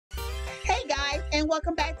and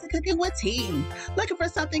welcome back to Cooking with T. Looking for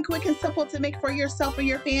something quick and simple to make for yourself or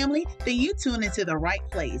your family? Then you tune into the right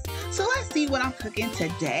place. So let's see what I'm cooking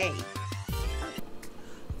today.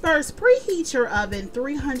 First, preheat your oven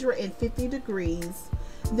 350 degrees.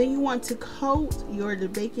 Then you want to coat your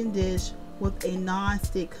baking dish with a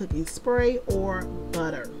non-stick cooking spray or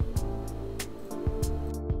butter.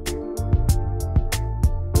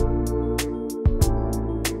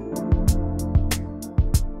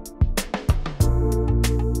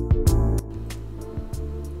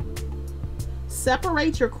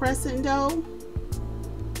 Separate your crescent dough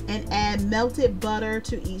and add melted butter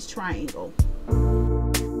to each triangle.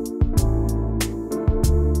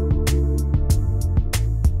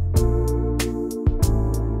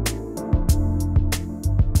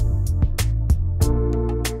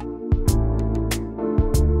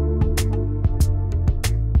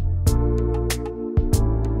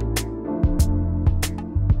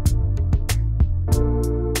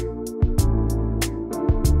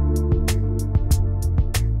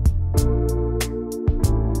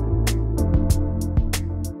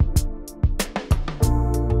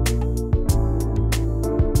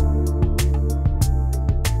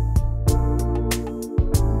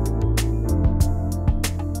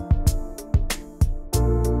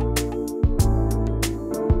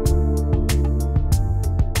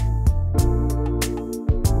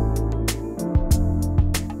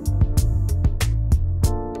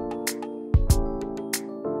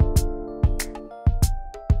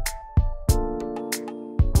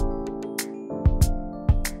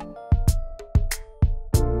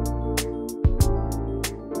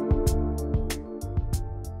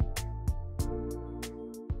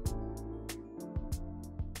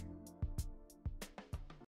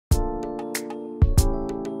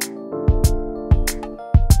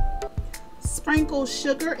 Sprinkle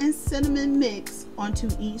sugar and cinnamon mix onto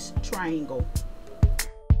each triangle.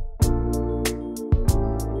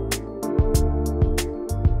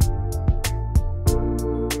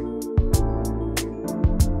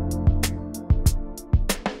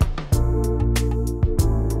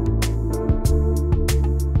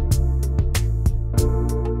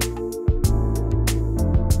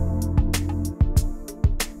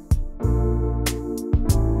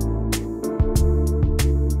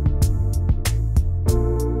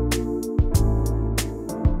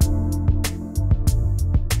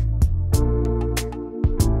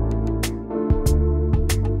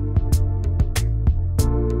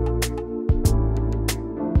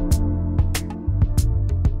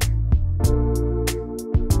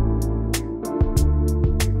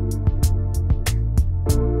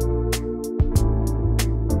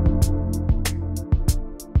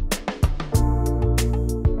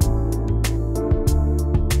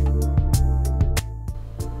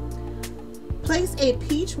 Place a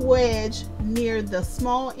peach wedge near the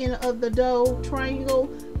small end of the dough triangle,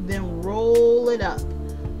 then roll it up.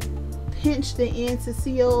 Pinch the end to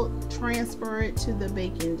seal, transfer it to the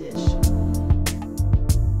baking dish.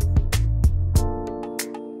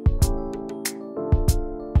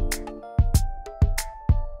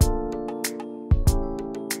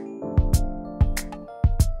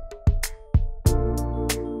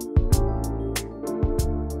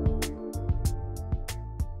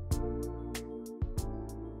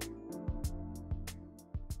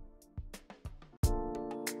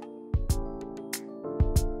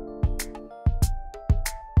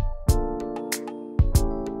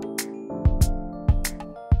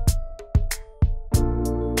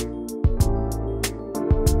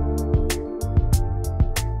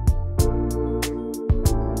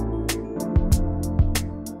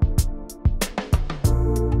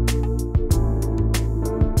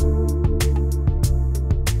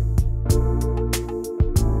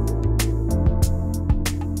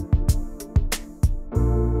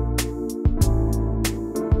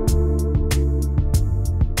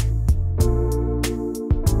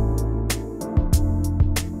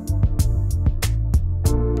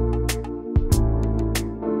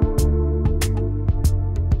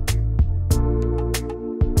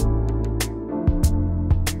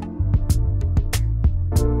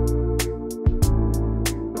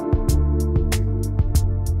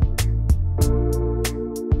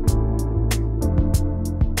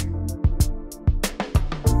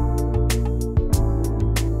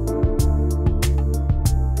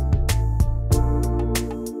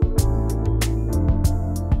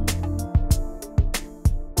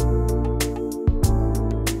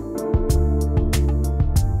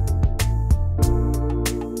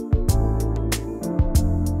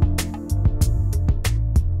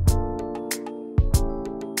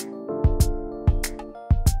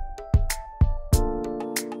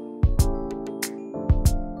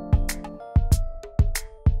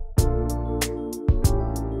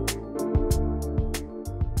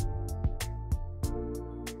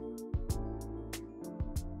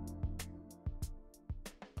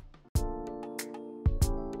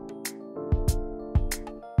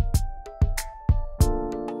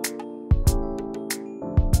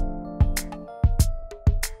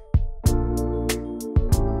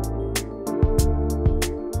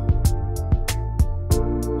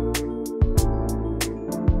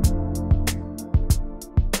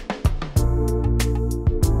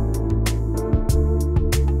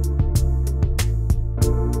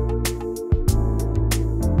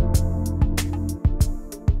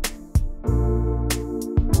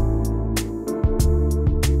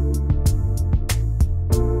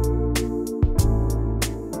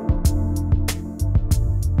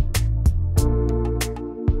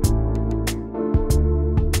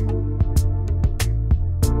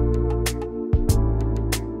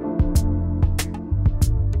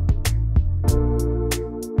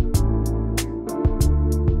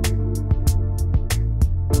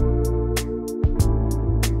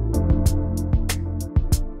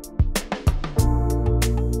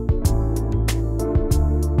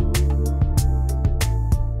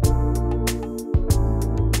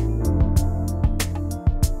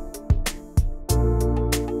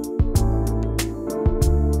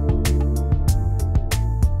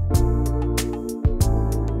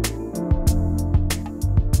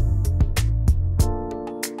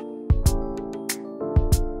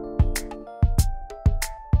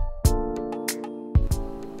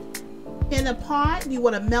 pot, you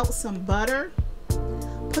want to melt some butter.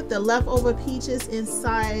 Put the leftover peaches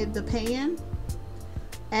inside the pan.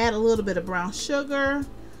 Add a little bit of brown sugar,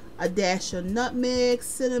 a dash of nutmeg,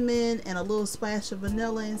 cinnamon, and a little splash of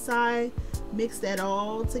vanilla inside. Mix that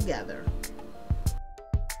all together.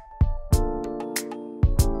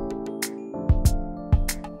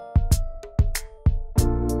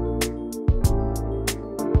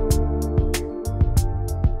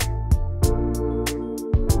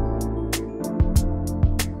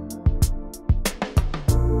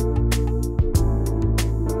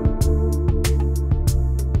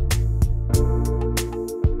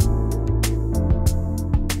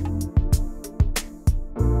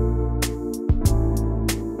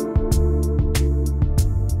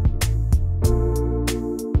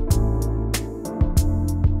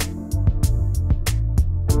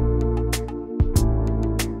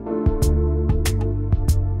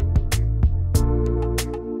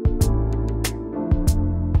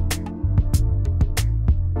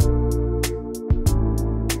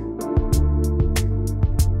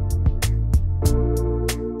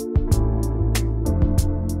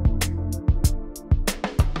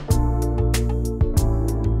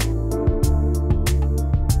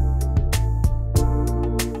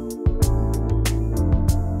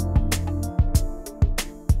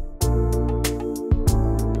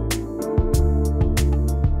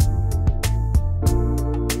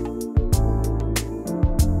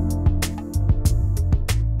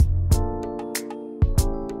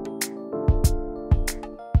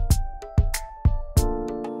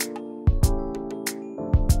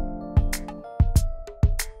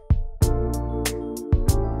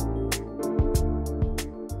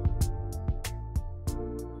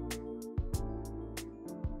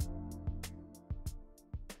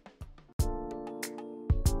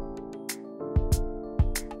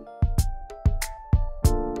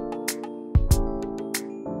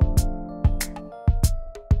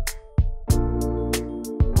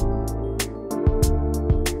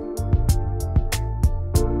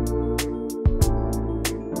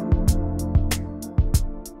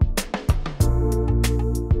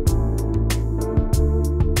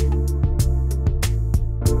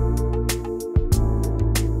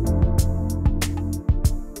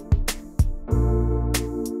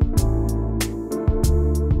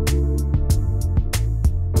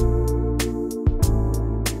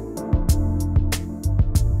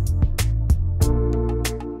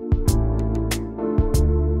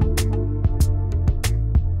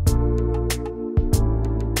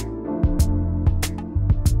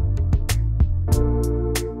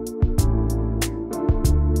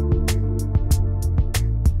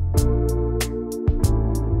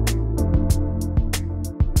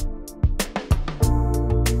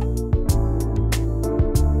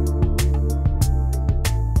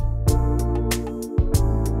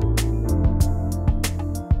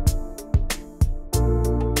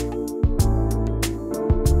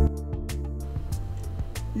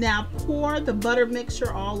 Now pour the butter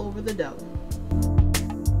mixture all over the dough.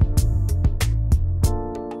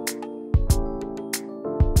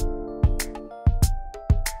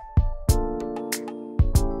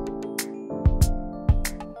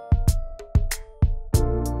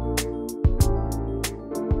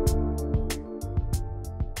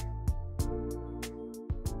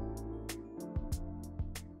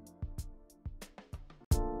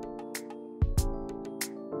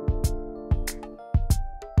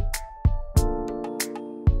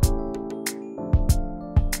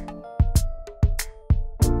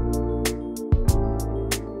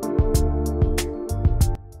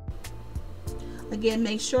 Again,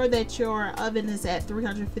 make sure that your oven is at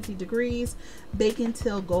 350 degrees. Bake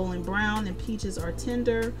until golden brown and peaches are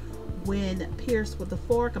tender. When pierced with a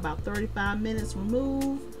fork, about 35 minutes,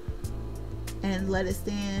 remove and let it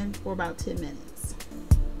stand for about 10 minutes.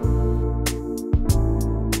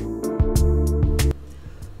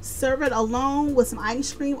 Serve it alone with some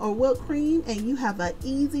ice cream or whipped cream and you have an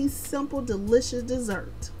easy, simple, delicious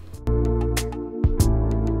dessert.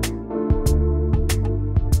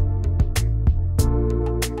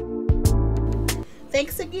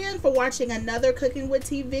 Thanks again for watching another Cooking with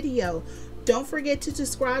T video. Don't forget to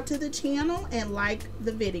subscribe to the channel and like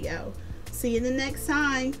the video. See you the next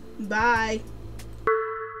time. Bye.